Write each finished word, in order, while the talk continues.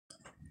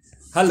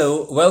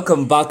Hello,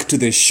 welcome back to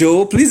the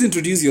show. Please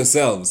introduce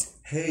yourselves.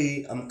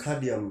 Hey, I'm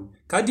Kadiam.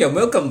 Kadiam,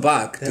 welcome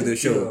back to Thank the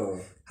show.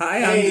 you. Hi,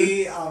 Andrew.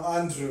 Hey, I'm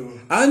Andrew.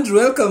 Andrew,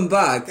 welcome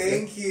back.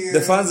 Thank you. The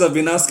fans have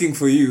been asking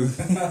for you.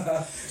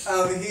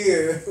 I'm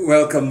here.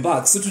 Welcome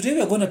back. So today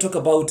we are going to talk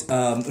about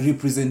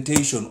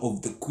representation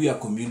of the queer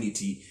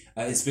community,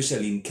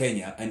 especially in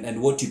Kenya,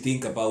 and what you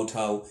think about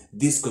how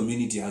this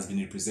community has been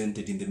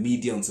represented in the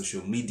media, on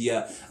social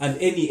media, and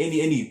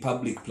any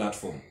public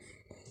platform.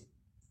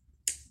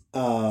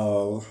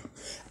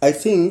 I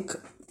think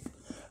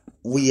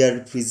we are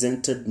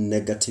represented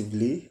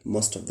negatively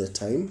most of the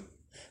time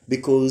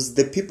because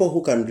the people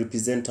who can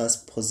represent us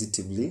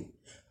positively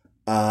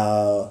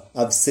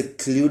have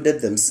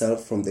secluded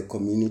themselves from the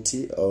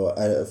community,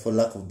 or for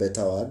lack of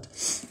better word,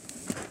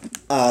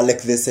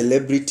 like the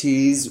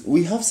celebrities.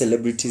 We have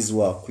celebrities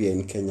who are queer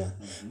in Kenya,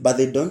 but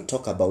they don't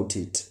talk about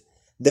it.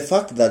 The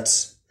fact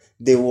that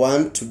they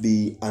want to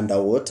be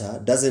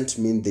underwater doesn't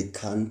mean they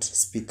can't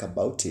speak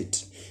about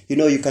it. You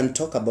know, you can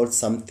talk about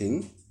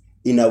something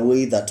in a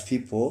way that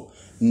people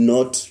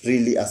not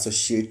really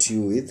associate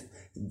you with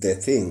the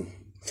thing.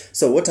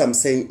 So what I'm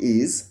saying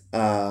is,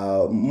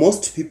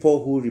 most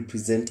people who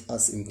represent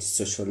us in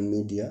social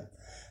media,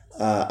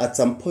 at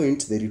some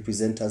point they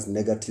represent us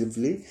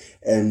negatively,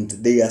 and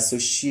they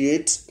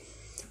associate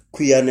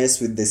queerness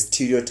with the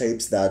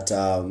stereotypes that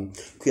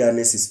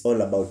queerness is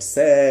all about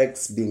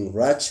sex, being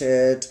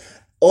ratchet,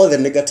 all the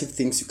negative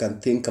things you can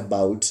think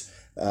about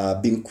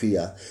being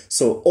queer.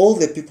 So all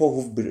the people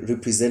who've been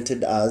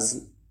represented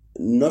us,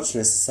 not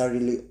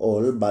necessarily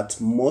all,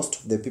 but most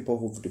of the people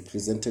who've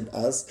represented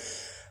us,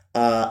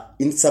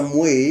 in some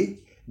way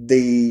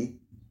they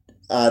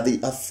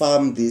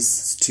affirm these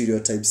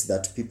stereotypes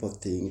that people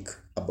think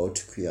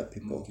about queer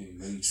people.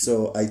 Okay,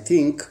 so I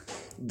think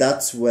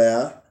that's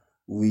where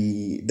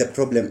the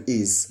problem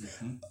is.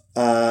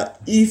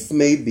 If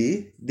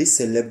maybe these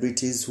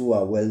celebrities who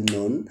are well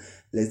known,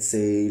 let's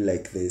say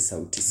like the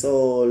Sauti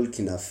Sol,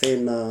 Kina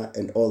Fena,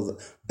 and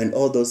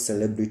all those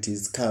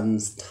celebrities can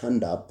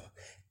stand up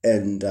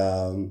and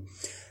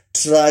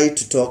try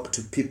to talk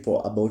to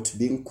people about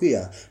being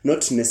queer,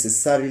 not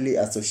necessarily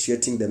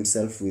associating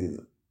themselves with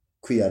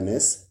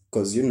queerness,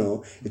 because you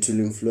know it will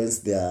influence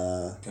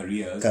their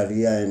career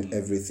and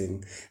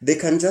everything. They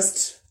can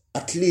just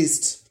at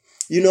least,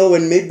 you know,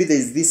 when maybe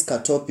there's this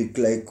topic,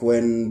 like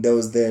when there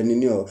was the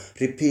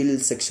repeal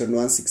section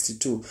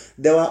 162,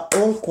 they were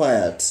all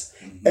quiet.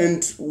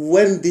 And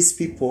when these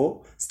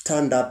people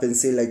stand up and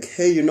say like,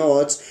 hey, you know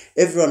what,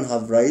 everyone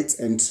have rights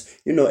and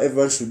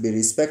everyone should be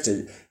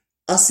respected,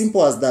 as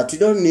simple as that.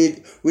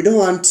 We don't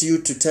want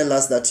you to tell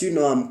us that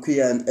I'm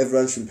queer and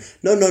everyone should.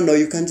 No,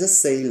 you can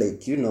just say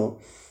like,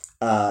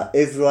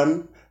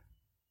 everyone,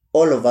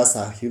 all of us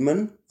are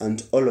human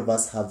and all of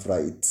us have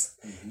rights.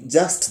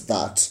 Just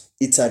that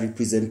it's a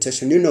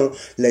representation.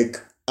 Like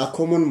a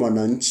common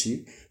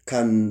mwananchi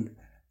can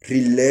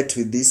relate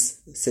with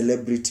these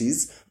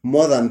celebrities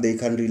more than they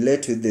can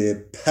relate with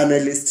the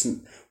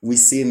panelists we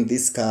see in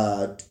these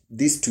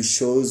two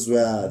shows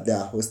where they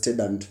are hosted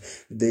and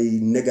they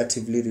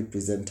negatively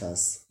represent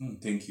us.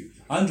 Thank you.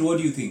 Andrew, what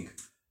do you think?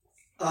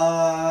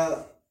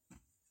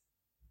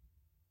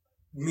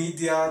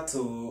 Media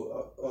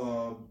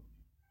to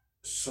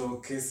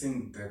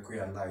showcasing the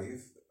queer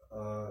life,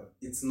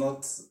 it's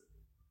not,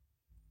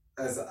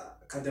 as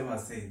Kadema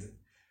said,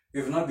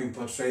 we've not been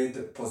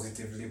portrayed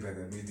positively by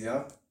the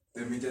media.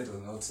 The media does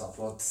not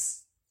support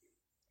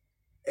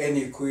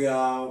any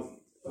queer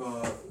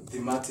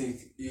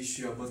thematic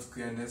issue about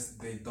queerness.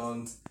 They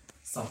don't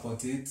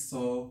support it.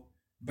 So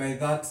by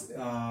that,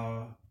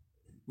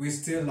 we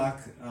still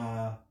lack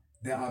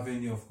the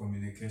avenue of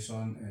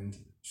communication and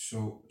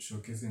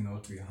showcasing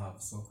what we have.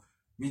 So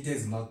media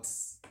is not,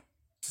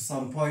 to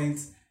some point,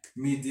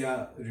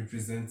 media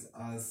represents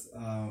us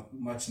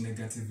much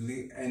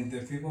negatively, and the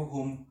people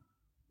whom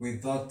we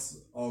thought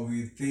or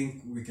we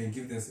think we can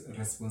give this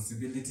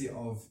responsibility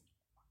of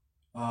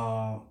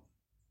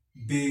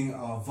being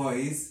our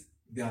voice,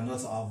 they are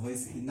not our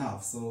voice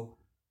enough. So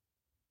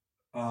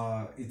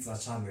it's a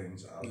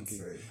challenge, I would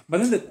say.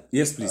 But then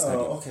yes, please.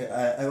 Okay,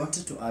 I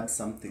wanted to add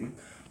something.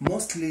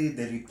 Mostly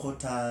the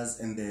reporters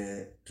and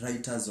the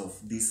writers of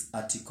these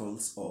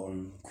articles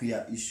on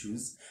queer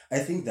issues, I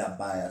think they're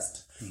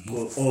biased,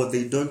 or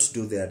they don't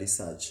do their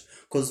research.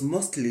 Because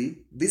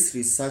mostly these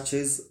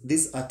researches,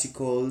 these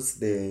articles,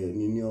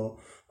 the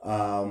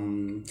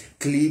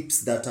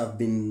clips that have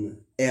been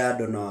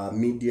aired on our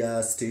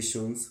media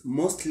stations,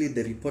 mostly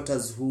the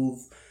reporters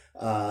who've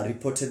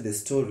reported the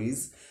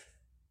stories,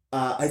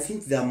 I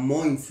think they're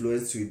more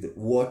influenced with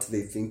what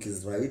they think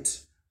is right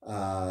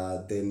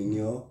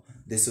than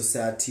the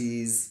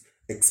society's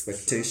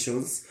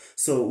expectations.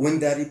 So when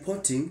they're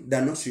reporting,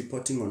 they're not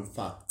reporting on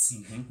facts.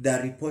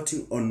 They're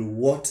reporting on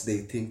what they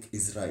think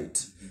is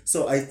right.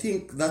 So I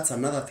think that's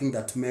another thing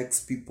that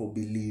makes people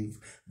believe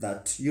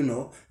that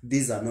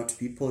these are not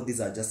people. This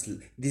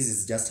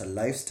is just a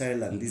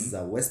lifestyle, and this is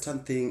a Western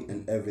thing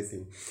and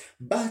everything.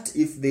 But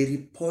if they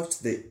report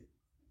the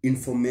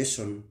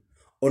information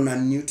on a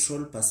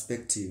neutral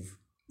perspective,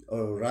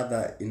 or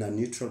rather in a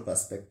neutral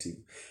perspective.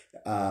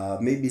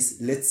 Maybe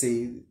let's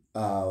say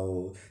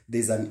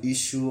there's an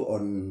issue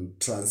on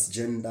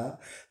transgender.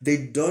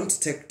 They don't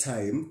take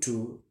time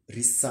to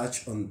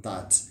research on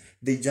that.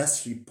 They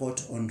just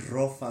report on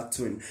raw facts.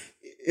 When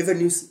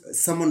even if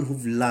someone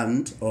who've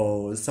learned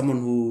or someone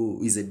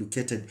who is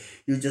educated,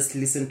 you just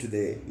listen to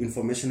the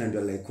information and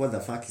you're like, what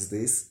the fuck is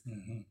this?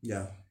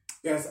 Yeah.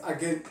 Yes,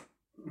 again.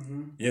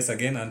 Yes,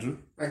 again, Andrew.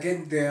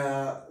 Again,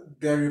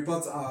 their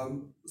reports are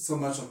so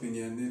much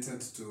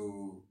opinionated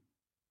to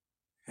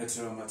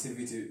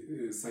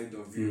heteronormativity side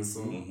of view.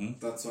 So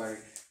that's why,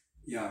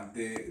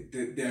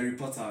 their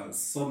reports are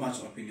so much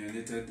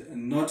opinionated,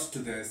 and not to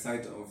the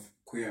side of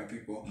queer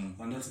people,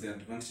 or not to the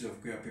advantage of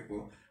queer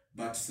people,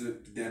 but to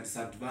their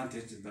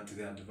disadvantage, but to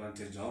the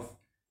advantage of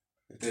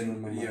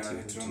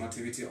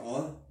heteronormativity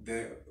or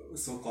the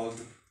so-called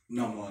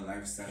normal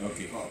lifestyle.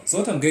 Okay. So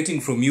what I'm getting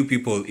from you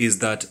people is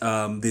that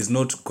there's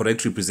not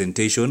correct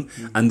representation,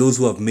 and those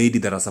who have made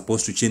it that are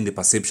supposed to change the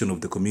perception of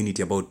the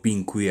community about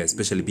being queer,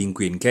 especially being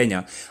queer in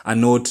Kenya, are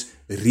not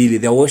really,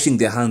 they're washing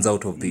their hands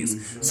out of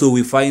this. So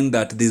we find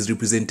that there's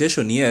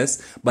representation,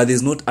 yes, but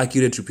there's not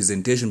accurate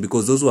representation,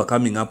 because those who are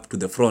coming up to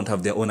the front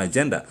have their own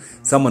agenda.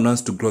 Someone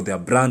wants to grow their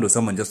brand, or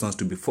someone just wants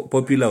to be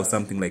popular or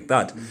something like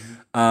that.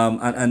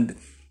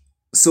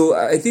 So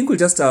I think we'll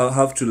just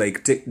have to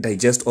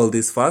digest all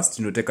this first,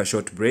 take a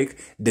short break.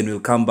 Then we'll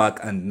come back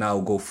and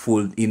now go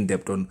full in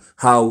depth on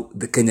how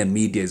the Kenyan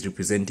media is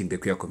representing the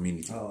queer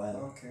community. Oh,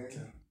 well. Okay.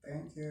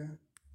 Thank you.